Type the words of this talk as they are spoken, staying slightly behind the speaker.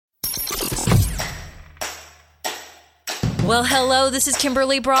Well, hello, this is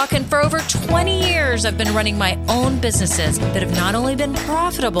Kimberly Brock, and for over 20 years, I've been running my own businesses that have not only been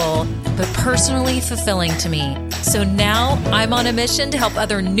profitable, but personally fulfilling to me. So now I'm on a mission to help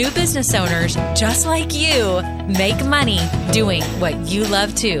other new business owners just like you make money doing what you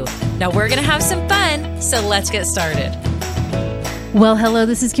love too. Now we're going to have some fun, so let's get started. Well, hello,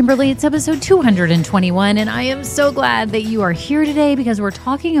 this is Kimberly. It's episode 221, and I am so glad that you are here today because we're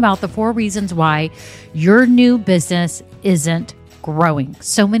talking about the 4 reasons why your new business isn't growing.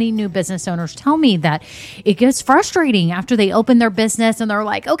 So many new business owners tell me that it gets frustrating after they open their business and they're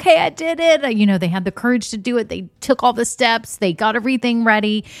like, okay, I did it. You know, they had the courage to do it. They took all the steps. They got everything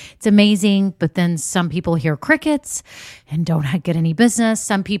ready. It's amazing. But then some people hear crickets and don't get any business.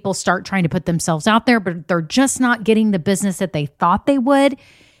 Some people start trying to put themselves out there, but they're just not getting the business that they thought they would.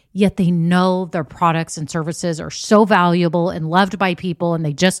 Yet they know their products and services are so valuable and loved by people, and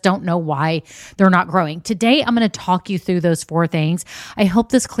they just don't know why they're not growing. Today, I'm going to talk you through those 4 things. I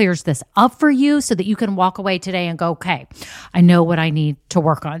hope this clears this up for you so that you can walk away today and go, okay, I know what I need to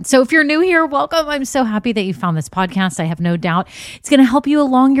work on. So if you're new here, welcome. I'm so happy that you found this podcast. I have no doubt it's going to help you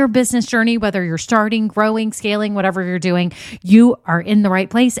along your business journey, whether you're starting, growing, scaling, whatever you're doing, you are in the right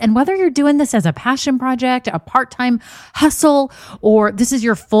place. And whether you're doing this as a passion project, a part-time hustle, or this is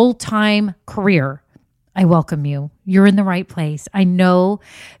your full-time career, I welcome you. You're in the right place. I know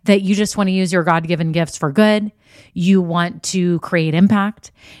that you just want to use your God-given gifts for good. You want to create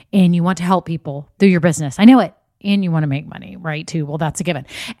impact and you want to help people through your business. I know it. And you want to make money, right, too? Well, that's a given.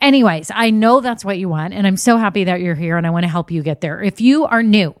 Anyways, I know that's what you want, and I'm so happy that you're here, and I want to help you get there. If you are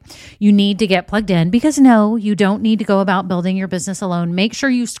new, you need to get plugged in because no, you don't need to go about building your business alone. Make sure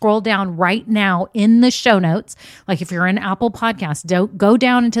you scroll down right now in the show notes. Like if you're in Apple Podcasts, go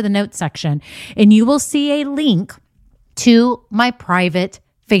down into the notes section, and you will see a link to my private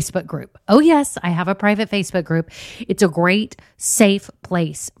Facebook group. Oh yes, I have a private Facebook group. It's a great, safe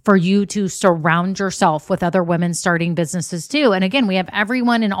place for you to surround yourself with other women starting businesses too. And again, we have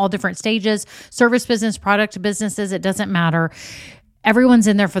everyone in all different stages, service business, product businesses, it doesn't matter. Everyone's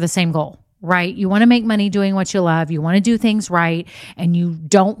in there for the same goal. Right? You want to make money doing what you love. You want to do things right. And you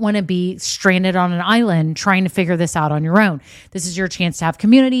don't want to be stranded on an island trying to figure this out on your own. This is your chance to have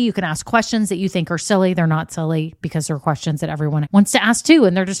community. You can ask questions that you think are silly. They're not silly because they're questions that everyone wants to ask too.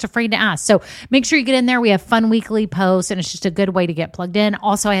 And they're just afraid to ask. So make sure you get in there. We have fun weekly posts and it's just a good way to get plugged in.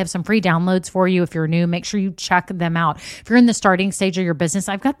 Also, I have some free downloads for you. If you're new, make sure you check them out. If you're in the starting stage of your business,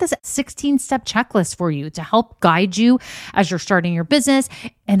 I've got this 16-step checklist for you to help guide you as you're starting your business.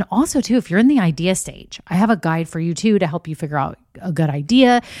 And also too, if you're in the idea stage, I have a guide for you too to help you figure out a good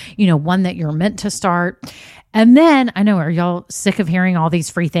idea, one that you're meant to start. And then I know, are y'all sick of hearing all these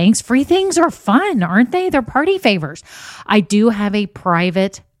free things? Free things are fun, aren't they? They're party favors. I do have a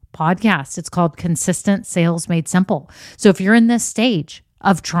private podcast. It's called Consistent Sales Made Simple. So if you're in this stage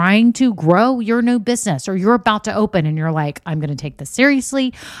of trying to grow your new business or you're about to open and you're like, I'm going to take this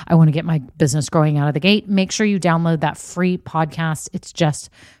seriously. I want to get my business growing out of the gate. Make sure you download that free podcast. It's just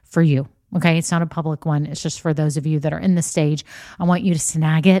for you. Okay. It's not a public one. It's just for those of you that are in the stage. I want you to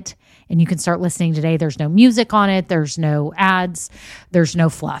snag it and you can start listening today. There's no music on it. There's no ads. There's no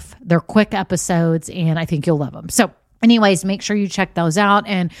fluff. They're quick episodes and I think you'll love them. So anyways, make sure you check those out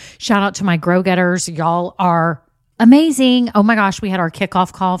and shout out to my Grow Getters. Y'all are amazing. Oh my gosh, we had our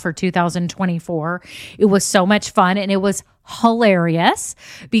kickoff call for 2024. It was so much fun and it was hilarious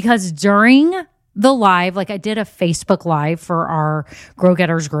because during the live, like I did a Facebook live for our Grow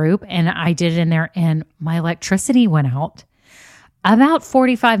Getters group and I did it in there and my electricity went out about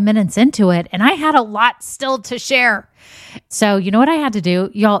 45 minutes into it and I had a lot still to share. So you know what I had to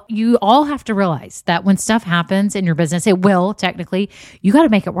do? Y'all, you all have to realize that when stuff happens in your business, it will technically, you got to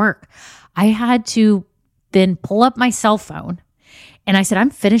make it work. I had to then pull up my cell phone and I said, I'm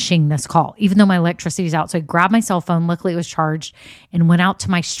finishing this call, even though my electricity is out. So I grabbed my cell phone. Luckily, it was charged and went out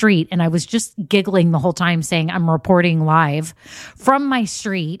to my street. And I was just giggling the whole time saying, I'm reporting live from my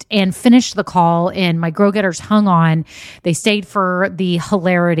street and finished the call. And my Grow Getters hung on. They stayed for the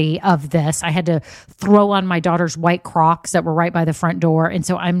hilarity of this. I had to throw on my daughter's white Crocs that were right by the front door. And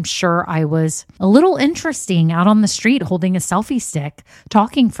so I'm sure I was a little interesting out on the street holding a selfie stick,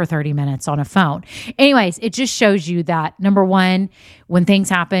 talking for 30 minutes on a phone. Anyways, it just shows you that, number one, when things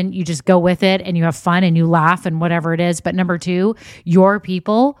happen, you just go with it and you have fun and you laugh and whatever it is. But number two, your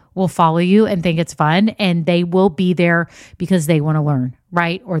people will follow you and think it's fun and they will be there because they want to learn,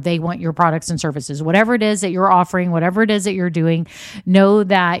 right? Or they want your products and services, whatever it is that you're offering, whatever it is that you're doing, know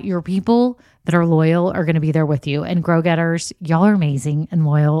that your people that are loyal are going to be there with you. And Grow Getters, y'all are amazing and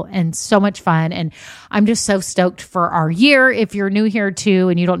loyal and so much fun. And I'm just so stoked for our year. If you're new here too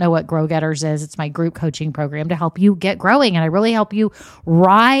and you don't know what Grow Getters is, it's my group coaching program to help you get growing. And I really help you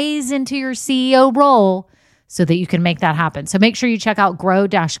rise into your CEO role so that you can make that happen. So make sure you check out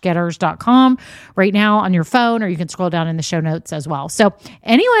grow-getters.com right now on your phone, or you can scroll down in the show notes as well. So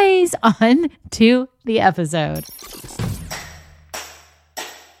anyways, on to the episode.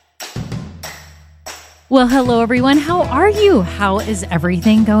 Well, hello everyone. How are you? How is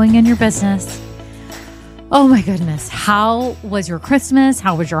everything going in your business? Oh my goodness. How was your Christmas?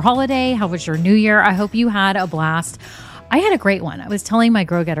 How was your holiday? How was your New Year? I hope you had a blast. I had a great one. I was telling my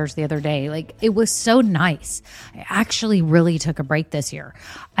Grow Getters the other day, it was so nice. I actually really took a break this year.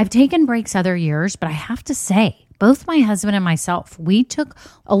 I've taken breaks other years, but I have to say, both my husband and myself, we took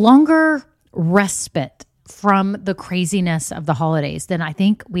a longer respite from the craziness of the holidays than I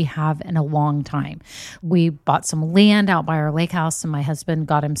think we have in a long time. We bought some land out by our lake house, and my husband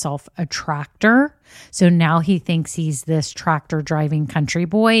got himself a tractor. So now he thinks he's this tractor driving country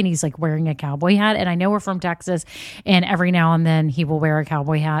boy, and he's like wearing a cowboy hat. And I know we're from Texas, and every now and then he will wear a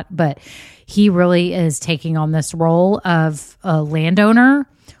cowboy hat, but he really is taking on this role of a landowner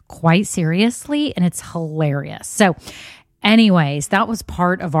quite seriously, and it's hilarious. So anyways, that was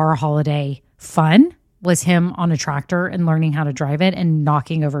part of our holiday fun, was him on a tractor and learning how to drive it and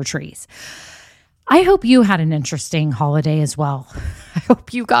knocking over trees. I hope you had an interesting holiday as well. I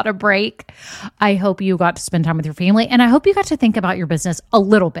hope you got a break. I hope you got to spend time with your family. And I hope you got to think about your business a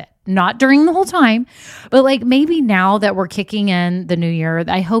little bit, not during the whole time, but maybe now that we're kicking in the new year,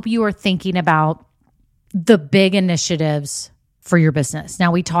 I hope you are thinking about the big initiatives for your business.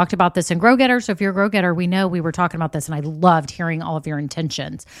 Now, we talked about this in Grow Getter. So if you're a Grow Getter, we know we were talking about this, and I loved hearing all of your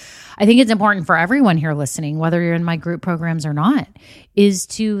intentions. I think it's important for everyone here listening, whether you're in my group programs or not, is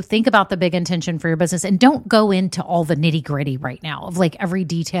to think about the big intention for your business, and don't go into all the nitty gritty right now of every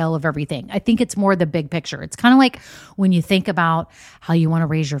detail of everything. I think it's more the big picture. It's kind of like when you think about how you want to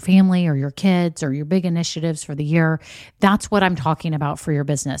raise your family or your kids or your big initiatives for the year. That's what I'm talking about for your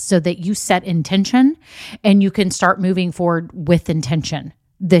business, so that you set intention and you can start moving forward with intention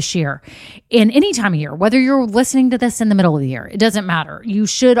this year. In any time of year, whether you're listening to this in the middle of the year, it doesn't matter. You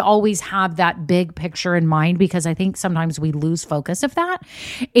should always have that big picture in mind, because I think sometimes we lose focus of that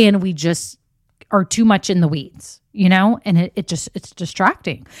and we just are too much in the weeds, and it's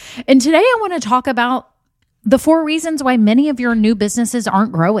distracting. And today I want to talk about the 4 reasons why many of your new businesses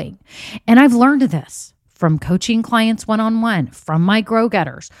aren't growing. And I've learned this from coaching clients one-on-one, from my Grow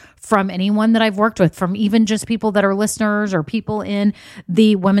Getters, from anyone that I've worked with, from even just people that are listeners or people in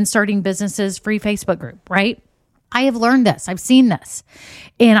the Women Starting Businesses free Facebook group, right? I have learned this. I've seen this.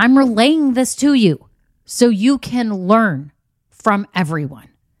 And I'm relaying this to you so you can learn from everyone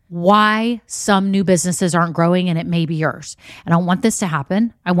why some new businesses aren't growing, and it may be yours. And I want this to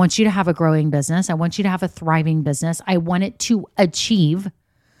happen. I want you to have a growing business. I want you to have a thriving business. I want it to achieve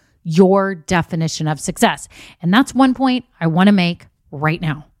your definition of success. And that's one point I want to make right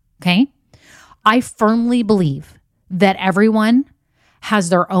now. Okay. I firmly believe that everyone has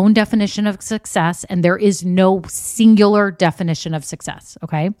their own definition of success, and there is no singular definition of success.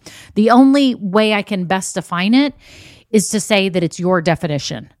 Okay. The only way I can best define it is to say that it's your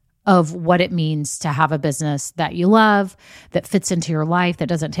definition of what it means to have a business that you love, that fits into your life, that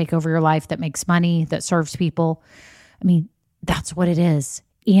doesn't take over your life, that makes money, that serves people. I mean, that's what it is.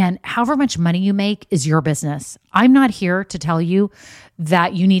 And however much money you make is your business. I'm not here to tell you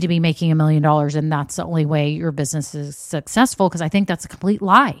that you need to be making $1 million and that's the only way your business is successful, because I think that's a complete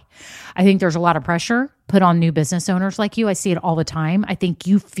lie. I think there's a lot of pressure put on new business owners like you. I see it all the time. I think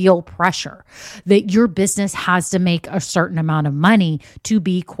you feel pressure that your business has to make a certain amount of money to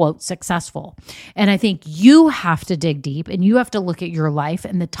be, quote, successful. And I think you have to dig deep, and you have to look at your life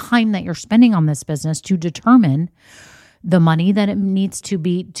and the time that you're spending on this business to determine the money that it needs to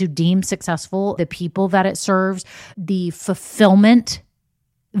be to deem successful, the people that it serves, the fulfillment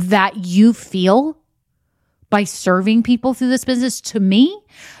that you feel by serving people through this business. To me,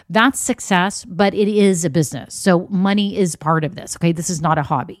 that's success, but it is a business. So money is part of this. Okay. This is not a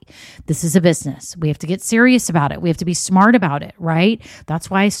hobby. This is a business. We have to get serious about it. We have to be smart about it, right?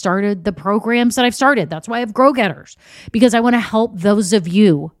 That's why I started the programs that I've started. That's why I have Grow Getters, because I want to help those of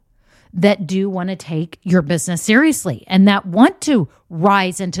you that do want to take your business seriously and that want to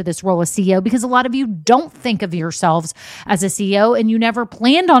rise into this role of CEO, because a lot of you don't think of yourselves as a CEO and you never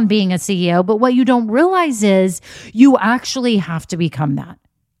planned on being a CEO. But what you don't realize is you actually have to become that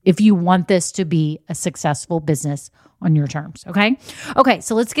if you want this to be a successful business on your terms. Okay.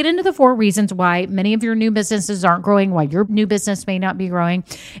 So let's get into the 4 reasons why many of your new businesses aren't growing, why your new business may not be growing,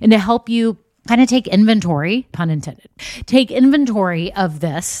 and to help you kind of take inventory, pun intended, take inventory of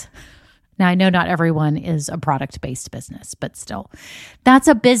this. Now, I know not everyone is a product-based business, but still, that's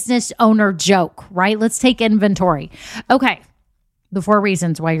a business owner joke, right? Let's take inventory. Okay, the 4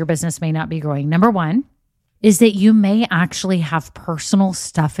 reasons why your business may not be growing. Number 1 is that you may actually have personal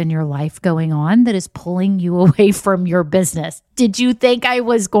stuff in your life going on that is pulling you away from your business. Did you think I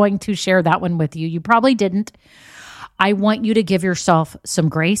was going to share that one with you? You probably didn't. I want you to give yourself some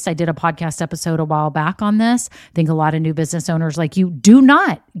grace. I did a podcast episode a while back on this. I think a lot of new business owners like you do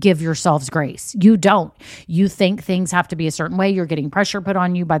not give yourselves grace. You don't. You think things have to be a certain way. You're getting pressure put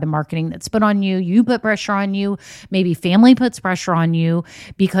on you by the marketing that's put on you. You put pressure on you. Maybe family puts pressure on you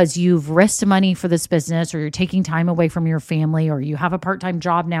because you've risked money for this business, or you're taking time away from your family, or you have a part-time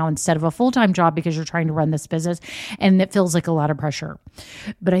job now instead of a full-time job because you're trying to run this business, and it feels like a lot of pressure.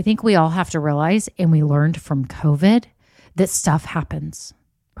 But I think we all have to realize, and we learned from COVID, that stuff happens.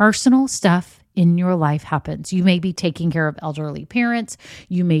 Personal stuff in your life happens. You may be taking care of elderly parents.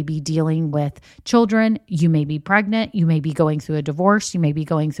 You may be dealing with children. You may be pregnant. You may be going through a divorce. You may be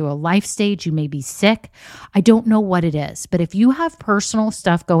going through a life stage. You may be sick. I don't know what it is, but if you have personal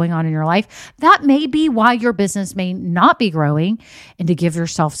stuff going on in your life, that may be why your business may not be growing, and to give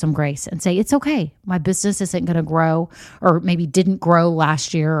yourself some grace and say, it's okay. My business isn't going to grow, or maybe didn't grow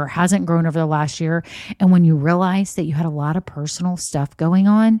last year or hasn't grown over the last year. And when you realize that you had a lot of personal stuff going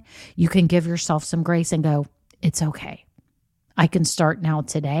on, you can give yourself some grace and go, it's okay. I can start now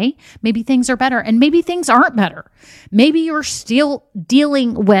today. Maybe things are better, and maybe things aren't better. Maybe you're still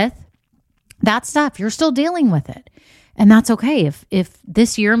dealing with that stuff. You're still dealing with it. And that's okay. If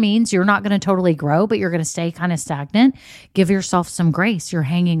this year means you're not going to totally grow, but you're going to stay kind of stagnant, give yourself some grace. You're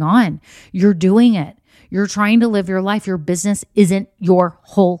hanging on. You're doing it. You're trying to live your life. Your business isn't your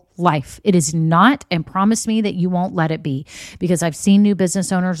whole life. It is not, and promise me that you won't let it be, because I've seen new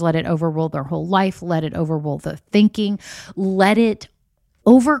business owners let it overrule their whole life, let it overrule the thinking, let it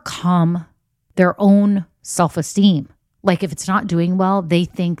overcome their own self-esteem. Like if it's not doing well, they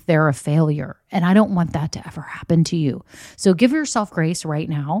think they're a failure. And I don't want that to ever happen to you. So give yourself grace right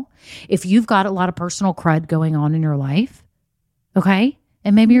now. If you've got a lot of personal crud going on in your life, okay?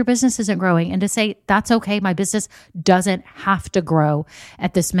 And maybe your business isn't growing, and to say, that's okay. My business doesn't have to grow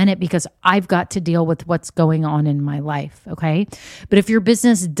at this minute because I've got to deal with what's going on in my life. Okay. But if your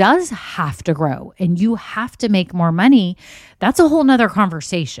business does have to grow and you have to make more money, that's a whole nother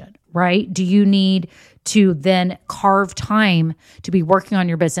conversation, right? Do you need to then carve time to be working on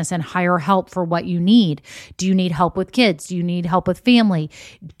your business and hire help for what you need? Do you need help with kids? Do you need help with family?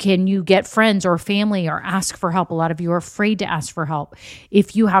 Can you get friends or family or ask for help? A lot of you are afraid to ask for help.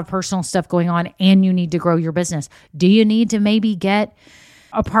 If you have personal stuff going on and you need to grow your business, do you need to maybe get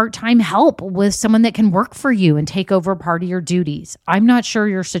a part-time help with someone that can work for you and take over part of your duties? I'm not sure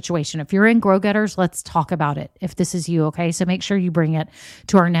your situation. If you're in Grow Getters, let's talk about it. If this is you, okay? So make sure you bring it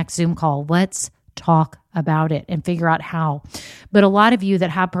to our next Zoom call. Let's talk about it and figure out how. But a lot of you that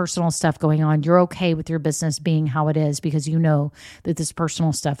have personal stuff going on, you're okay with your business being how it is because you know that this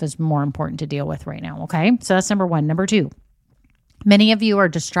personal stuff is more important to deal with right now, okay? So that's number 1. Number 2, many of you are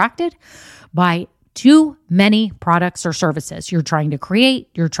distracted by too many products or services. You're trying to create,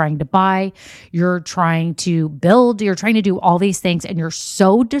 you're trying to buy, you're trying to build, you're trying to do all these things, and you're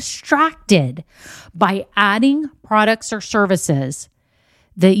so distracted by adding products or services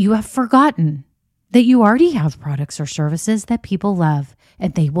that you have forgotten that you already have products or services that people love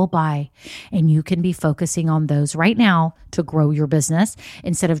and they will buy. And you can be focusing on those right now to grow your business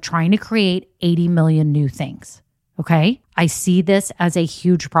instead of trying to create 80 million new things. Okay. I see this as a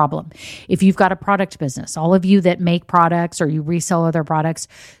huge problem. If you've got a product business, all of you that make products or you resell other products,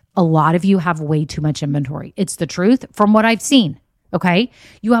 a lot of you have way too much inventory. It's the truth from what I've seen. Okay.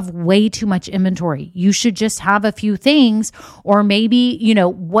 You have way too much inventory. You should just have a few things, or maybe,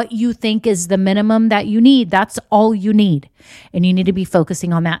 what you think is the minimum that you need. That's all you need. And you need to be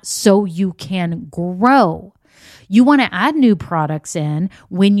focusing on that so you can grow. You want to add new products in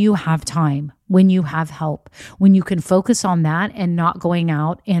when you have time, when you have help, when you can focus on that and not going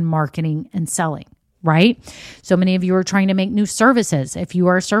out and marketing and selling. Right? So many of you are trying to make new services. If you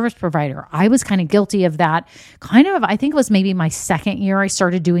are a service provider, I was kind of guilty of that. I think it was maybe my second year I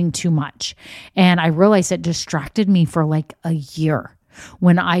started doing too much. And I realized it distracted me for like a year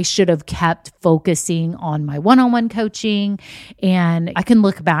when I should have kept focusing on my one-on-one coaching. And I can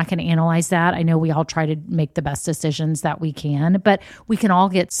look back and analyze that. I know we all try to make the best decisions that we can, but we can all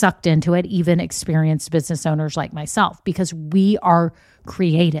get sucked into it, even experienced business owners like myself, because we are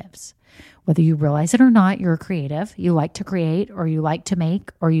creatives. Whether you realize it or not, you're a creative. You like to create, or you like to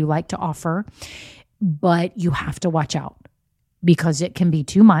make, or you like to offer, but you have to watch out. because it can be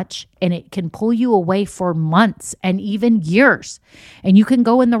too much and it can pull you away for months and even years. And you can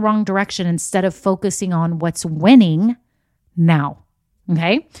go in the wrong direction instead of focusing on what's winning now.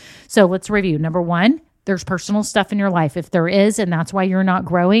 Okay. So let's review. Number one, there's personal stuff in your life. If there is, and that's why you're not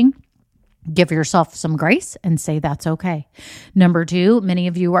growing, give yourself some grace and say that's okay. Number two, many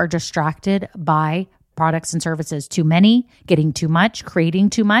of you are distracted by products and services. Too many, getting too much, creating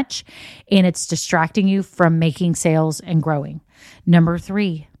too much, and it's distracting you from making sales and growing. Number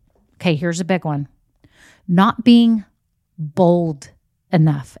three, okay, here's a big one. Not being bold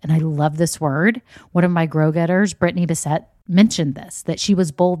enough. And I love this word. One of my Grow Getters, Brittany Bissett, mentioned this, that she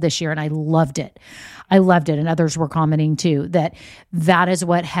was bold this year, and I loved it. And others were commenting too, that is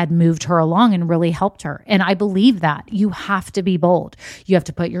what had moved her along and really helped her. And I believe that you have to be bold. You have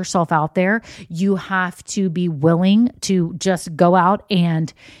to put yourself out there. You have to be willing to just go out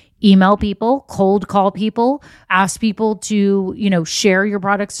and email people, cold call people, ask people to, share your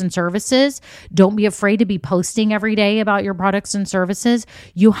products and services. Don't be afraid to be posting every day about your products and services.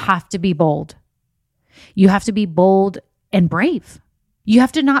 You have to be bold. You have to be bold and brave. You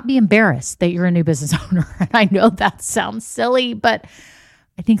have to not be embarrassed that you're a new business owner. And I know that sounds silly, but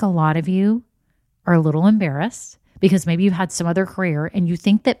I think a lot of you are a little embarrassed because maybe you've had some other career and you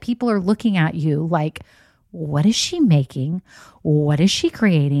think that people are looking at you like, what is she making? What is she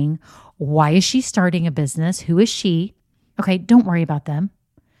creating? Why is she starting a business? Who is she? Okay, don't worry about them.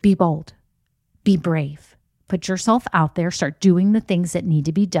 Be bold. Be brave. Put yourself out there, start doing the things that need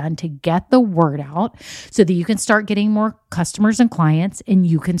to be done to get the word out so that you can start getting more customers and clients and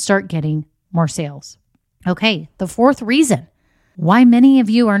you can start getting more sales. Okay, the fourth reason why many of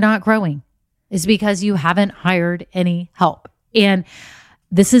you are not growing is because you haven't hired any help. And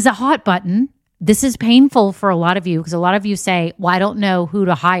this is a hot button. This is painful for a lot of you because a lot of you say, well, I don't know who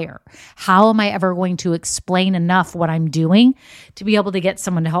to hire. How am I ever going to explain enough what I'm doing to be able to get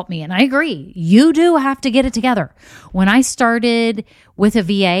someone to help me? And I agree. You do have to get it together. When I started with a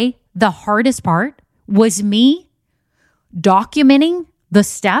VA, the hardest part was me documenting the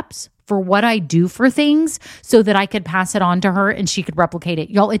steps for what I do for things so that I could pass it on to her and she could replicate it.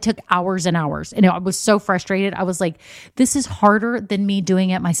 Y'all, it took hours and hours. And I was so frustrated. I was like, this is harder than me doing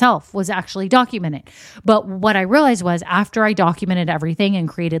it myself, was actually document it. But what I realized was after I documented everything and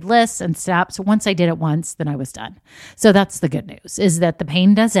created lists and steps, once I did it once, then I was done. So that's the good news, is that the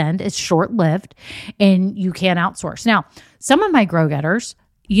pain does end. It's short-lived and you can outsource. Now, some of my Grow Getters,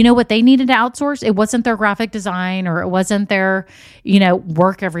 you know what they needed to outsource? It wasn't their graphic design or it wasn't their,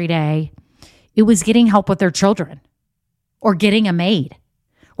 work every day. It was getting help with their children or getting a maid.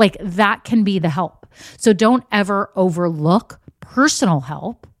 Like that can be the help. So don't ever overlook personal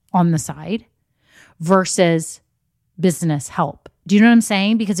help on the side versus business help. Do you know what I'm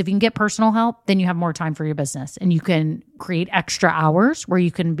saying? Because if you can get personal help, then you have more time for your business and you can create extra hours where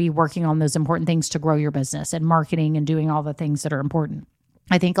you can be working on those important things to grow your business and marketing and doing all the things that are important.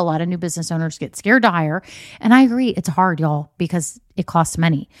 I think a lot of new business owners get scared to hire. And I agree, it's hard, y'all, because it costs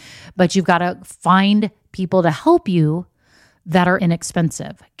money. But you've got to find people to help you that are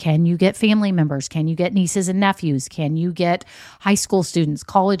inexpensive. Can you get family members? Can you get nieces and nephews? Can you get high school students,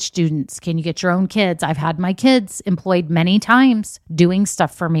 college students? Can you get your own kids? I've had my kids employed many times doing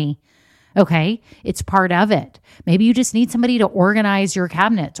stuff for me. Okay, it's part of it. Maybe you just need somebody to organize your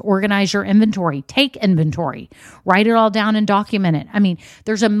cabinets, organize your inventory, take inventory, write it all down and document it. I mean,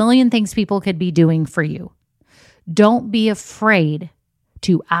 there's a million things people could be doing for you. Don't be afraid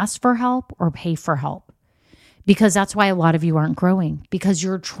to ask for help or pay for help, because that's why a lot of you aren't growing, because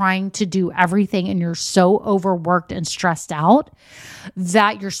you're trying to do everything and you're so overworked and stressed out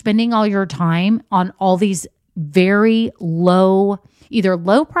that you're spending all your time on all these very either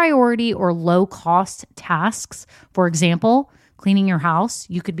low priority or low cost tasks. For example, cleaning your house.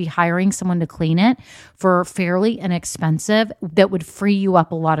 You could be hiring someone to clean it for fairly inexpensive that would free you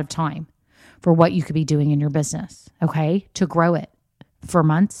up a lot of time for what you could be doing in your business, okay, to grow it for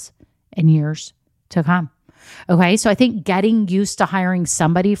months and years to come. Okay, so I think getting used to hiring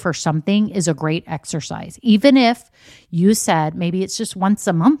somebody for something is a great exercise. Even if you said, maybe it's just once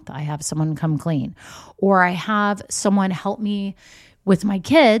a month I have someone come clean, or I have someone help me with my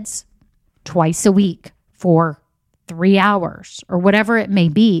kids twice a week for 3 hours or whatever it may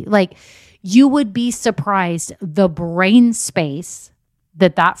be. Like, you would be surprised the brain space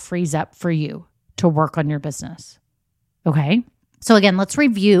that frees up for you to work on your business. Okay, so again, let's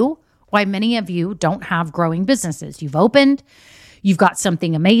review why many of you don't have growing businesses. You've opened, You've got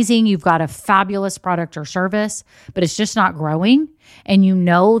something amazing. You've got a fabulous product or service, but it's just not growing. And you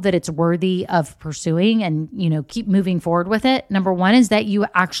know that it's worthy of pursuing and, keep moving forward with it. Number one is that you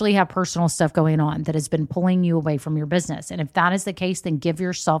actually have personal stuff going on that has been pulling you away from your business. And if that is the case, then give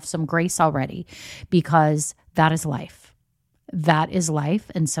yourself some grace already, because that is life. That is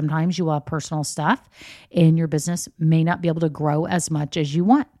life. And sometimes you will have personal stuff and your business may not be able to grow as much as you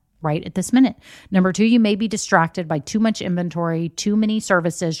want right at this minute. Number two, you may be distracted by too much inventory, too many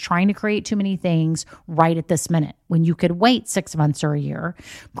services, trying to create too many things right at this minute, when you could wait 6 months or a year,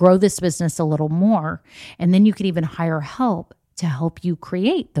 grow this business a little more, and then you could even hire help to help you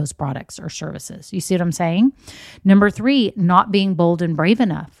create those products or services. You see what I'm saying? Number three, not being bold and brave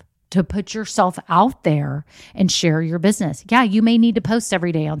enough to put yourself out there and share your business. Yeah, you may need to post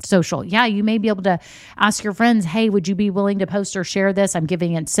every day on social. Yeah, you may be able to ask your friends, hey, would you be willing to post or share this? I'm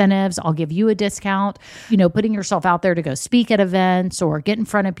giving incentives. I'll give you a discount. Putting yourself out there to go speak at events or get in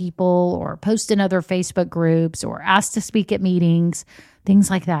front of people or post in other Facebook groups or ask to speak at meetings, things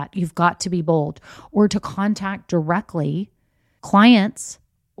like that. You've got to be bold, or to contact directly clients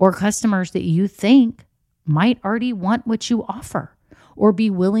or customers that you think might already want what you offer, or be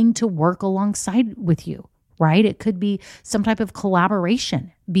willing to work alongside with you, right? It could be some type of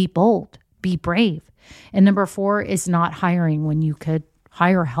collaboration. Be bold, be brave. And number four is not hiring when you could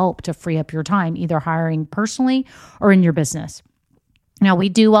hire help to free up your time, either hiring personally or in your business. Now, we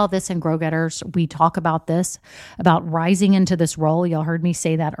do all this in Grow Getters. We talk about this, about rising into this role. Y'all heard me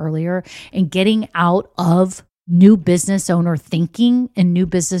say that earlier, and getting out of new business owner thinking and new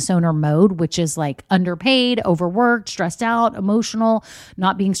business owner mode, which is like underpaid, overworked, stressed out, emotional,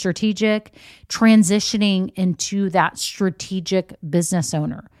 not being strategic, transitioning into that strategic business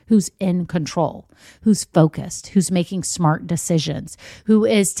owner who's in control, who's focused, who's making smart decisions, who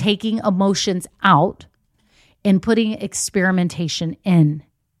is taking emotions out and putting experimentation in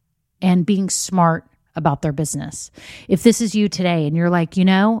and being smart about their business. If this is you today and you're like,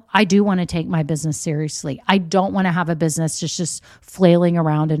 I do want to take my business seriously. I don't want to have a business just flailing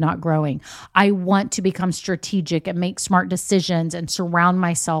around and not growing. I want to become strategic and make smart decisions and surround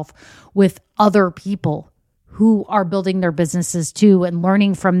myself with other people who are building their businesses too and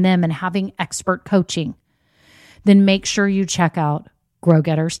learning from them and having expert coaching. Then make sure you check out Grow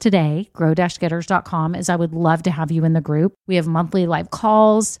Getters today, grow-getters.com, as I would love to have you in the group. We have monthly live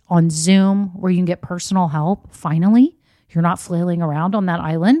calls on Zoom where you can get personal help. Finally, you're not flailing around on that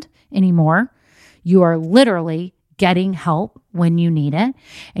island anymore. You are literally getting help when you need it.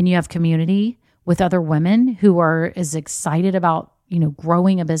 And you have community with other women who are as excited about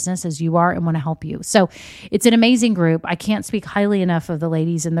growing a business as you are and want to help you. So it's an amazing group. I can't speak highly enough of the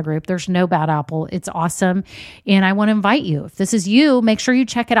ladies in the group. There's no bad apple. It's awesome. And I want to invite you. If this is you, make sure you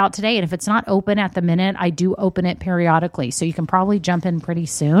check it out today. And if it's not open at the minute, I do open it periodically. So you can probably jump in pretty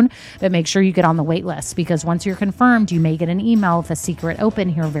soon, but make sure you get on the wait list, because once you're confirmed, you may get an email with a secret open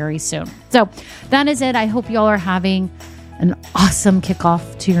here very soon. So that is it. I hope y'all are having an awesome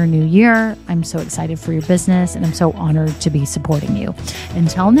kickoff to your new year. I'm so excited for your business and I'm so honored to be supporting you.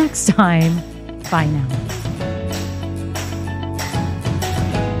 Until next time, bye now.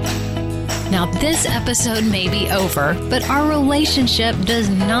 Now, this episode may be over, but our relationship does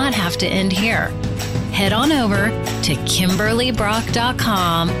not have to end here. Head on over to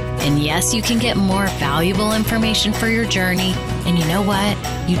KimberlyBrock.com, and yes, you can get more valuable information for your journey. And you know what?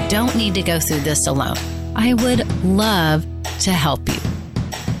 You don't need to go through this alone. I would love to help you.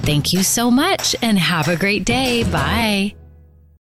 Thank you so much and have a great day. Bye.